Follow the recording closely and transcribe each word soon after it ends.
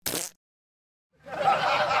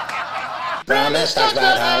Frumess talks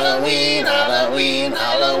about Halloween, Halloween,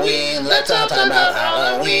 Halloween. Let's all talk about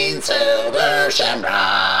Halloween, Silver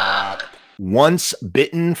Shamrock. Once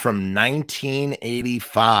Bitten from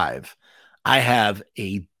 1985. I have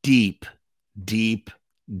a deep, deep,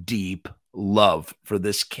 deep love for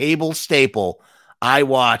this cable staple I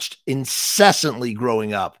watched incessantly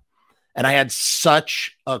growing up. And I had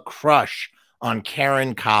such a crush on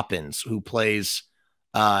Karen Coppins, who plays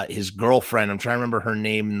his girlfriend. I'm trying to remember her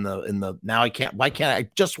name now I can't, why can't I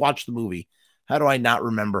just watch the movie? How do I not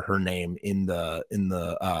remember her name in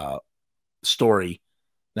the story?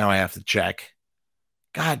 Now I have to check.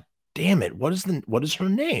 God damn it. What is her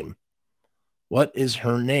name? What is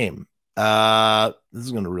her name? This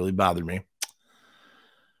is going to really bother me.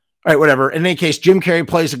 All right, whatever. In any case, Jim Carrey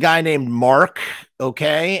plays a guy named Mark,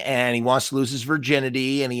 okay, and he wants to lose his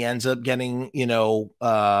virginity, and he ends up getting,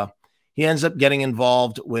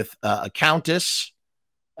 involved with a countess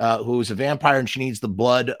who's a vampire, and she needs the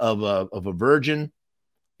blood of a virgin.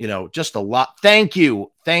 Just a lot. Thank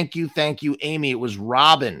you, Amy. It was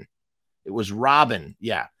Robin.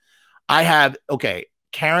 Yeah, I have. Okay,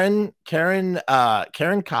 Karen Copkins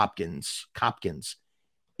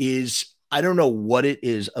is. I don't know what it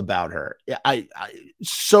is about her. I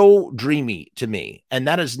so dreamy to me. And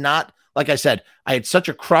that is not, like I said, I had such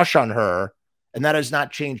a crush on her, and that has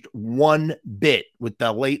not changed one bit with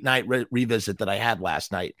the late night revisit that I had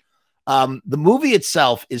last night. The movie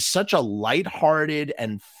itself is such a lighthearted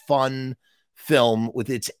and fun film with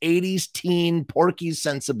its 80s teen Porky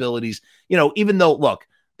sensibilities. Even though, look,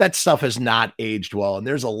 that stuff has not aged well. And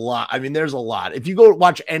there's a lot. If you go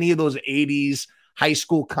watch any of those 80s high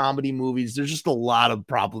school comedy movies, there's just a lot of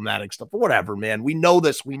problematic stuff. But whatever, man. We know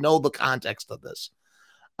this. We know the context of this.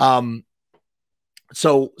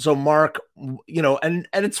 So Mark, and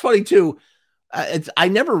it's funny too. I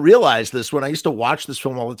never realized this when I used to watch this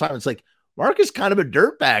film all the time. It's like, Mark is kind of a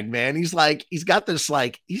dirtbag, man. He's got this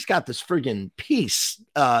friggin' piece.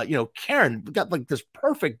 Karen got like this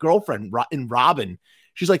perfect girlfriend in Robin.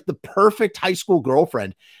 She's like the perfect high school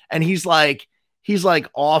girlfriend. And he's like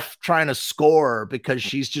off trying to score because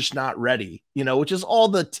she's just not ready, which is all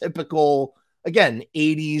the typical, again,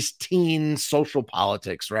 80s teen social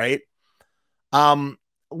politics, right? A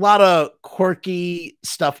lot of quirky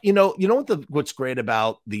stuff. What's great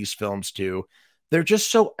about these films too? They're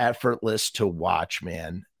just so effortless to watch,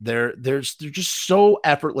 man. They're just so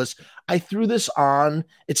effortless. I threw this on.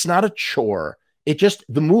 It's not a chore. The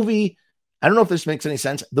movie, I don't know if this makes any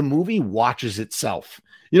sense. The movie watches itself.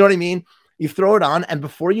 You know what I mean? You throw it on, and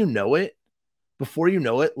before you know it,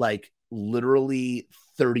 like literally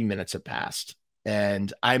 30 minutes have passed.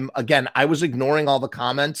 And I was ignoring all the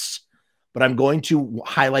comments, but I'm going to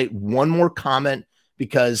highlight one more comment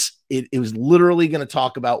because it was literally going to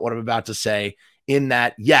talk about what I'm about to say, in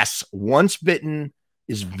that, yes, Once Bitten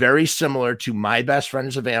is very similar to My Best Friend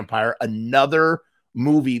is a Vampire, another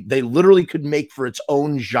movie they literally could make for its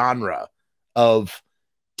own genre of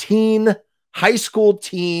high school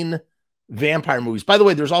teen vampire movies. By the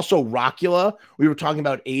way, there's also Rockula. We were talking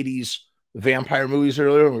about 80s vampire movies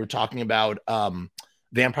earlier, and we were talking about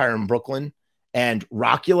Vampire in Brooklyn, and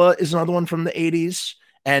Rockula is another one from the 80s,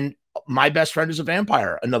 and My Best Friend is a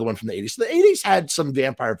Vampire, another one from the 80s. So the 80s had some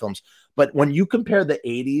vampire films, but when you compare the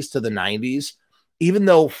 80s to the 90s, even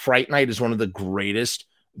though Fright Night is one of the greatest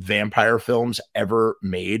vampire films ever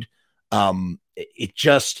made, it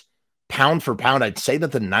just, pound for pound, I'd say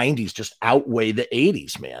that the 90s just outweigh the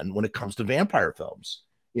 80s, man, when it comes to vampire films.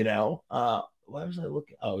 Why was I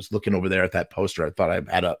looking? I was looking over there at that poster. I thought I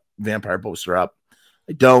had a vampire poster up.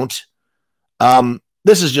 I don't.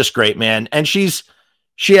 This is just great, man. And she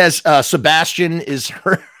has Sebastian is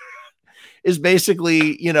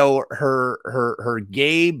basically, her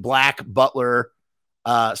gay black butler.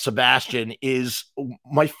 Sebastian is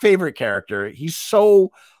my favorite character. He's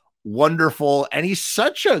so wonderful, and he's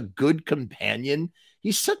such a good companion.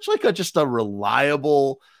 He's such just a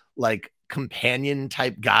reliable, like, companion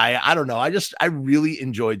type guy. I don't know. I really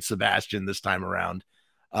enjoyed Sebastian this time around.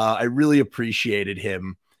 I really appreciated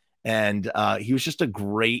him. And he was just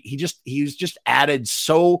he was just added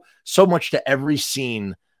so much to every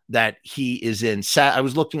scene that he is in. I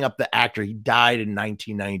was looking up the actor. He died in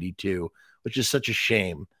 1992, which is such a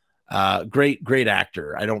shame. Great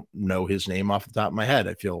actor. I don't know his name off the top of my head.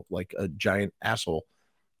 I feel like a giant asshole.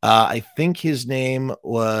 I think his name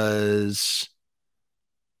was,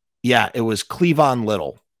 it was Cleavon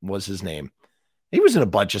Little was his name. He was in a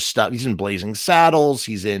bunch of stuff. He's in Blazing Saddles.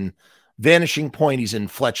 He's in Vanishing Point. He's in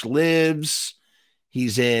Fletch Lives.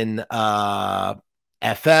 He's in FM,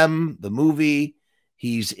 the movie.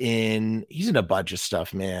 He's in a bunch of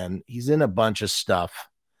stuff, man. He's in a bunch of stuff.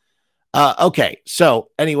 Okay. So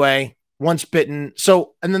anyway, Once Bitten.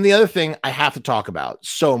 So, and then the other thing I have to talk about,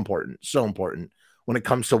 so important when it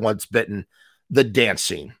comes to Once Bitten, the dance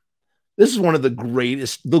scene. This is one of the great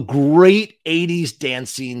 80s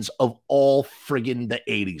dance scenes of all friggin' the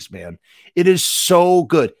 80s, man. It is so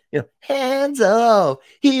good. Hands up,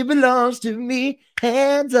 he belongs to me.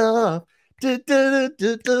 Hands up. Du, du,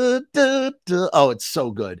 du, du, du, du. Oh, it's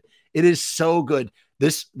so good. It is so good.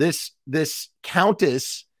 This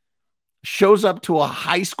countess shows up to a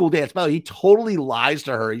high school dance. By the way, he totally lies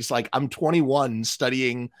to her. He's like, I'm 21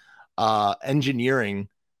 studying engineering,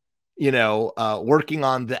 working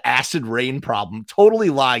on the acid rain problem. Totally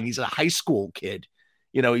lying. He's a high school kid.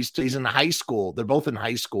 He's in high school. They're both in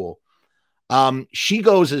high school. She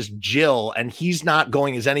goes as Jill, and he's not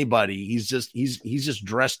going as anybody. He's just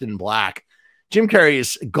dressed in black. Jim Carrey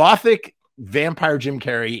is gothic vampire. Jim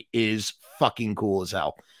Carrey is fucking cool as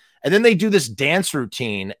hell. And then they do this dance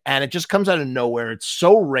routine, and it just comes out of nowhere. It's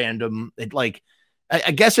so random.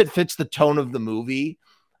 I guess it fits the tone of the movie,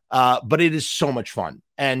 but it is so much fun.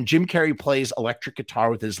 And Jim Carrey plays electric guitar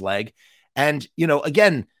with his leg. And,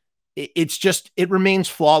 again, it remains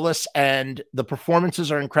flawless, and the performances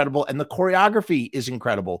are incredible, and the choreography is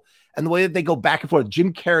incredible. And the way that they go back and forth,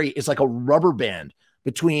 Jim Carrey is like a rubber band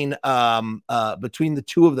between the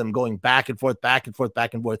two of them, going back and forth, back and forth,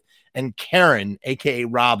 back and forth. And Karen, aka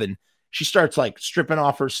Robin, she starts like stripping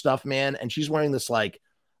off her stuff, man, and she's wearing this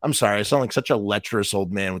I'm sorry, I sound like such a lecherous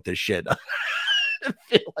old man with this shit. I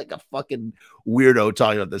feel like a fucking weirdo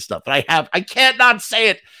talking about this stuff, but I can't not say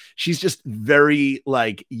it. She's just very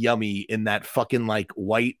yummy in that fucking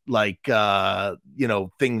white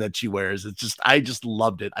thing that she wears. I just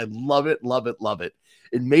loved it. I love it, love it, love it.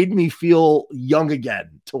 It made me feel young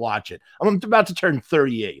again to watch it. I'm about to turn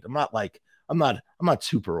 38. I'm not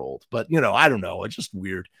super old, but I don't know. It's just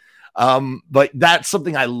weird. But that's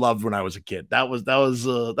something I loved when I was a kid. That was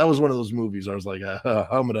one of those movies I was like,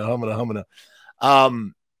 humana.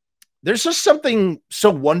 There's just something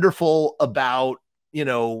so wonderful about,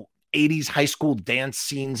 80s high school dance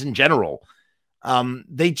scenes in general.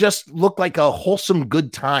 They just look like a wholesome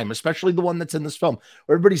good time, especially the one that's in this film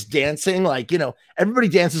where everybody's dancing. Everybody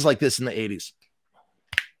dances like this in the 80s.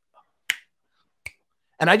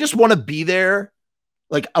 And I just want to be there.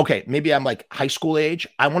 Okay, maybe I'm high school age.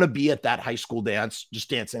 I want to be at that high school dance, just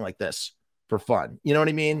dancing like this for fun. You know what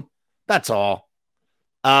I mean? That's all.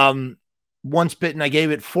 Once Bitten, I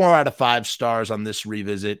gave it 4 out of 5 stars on this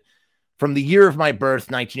revisit. From the year of my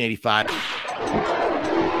birth, 1985.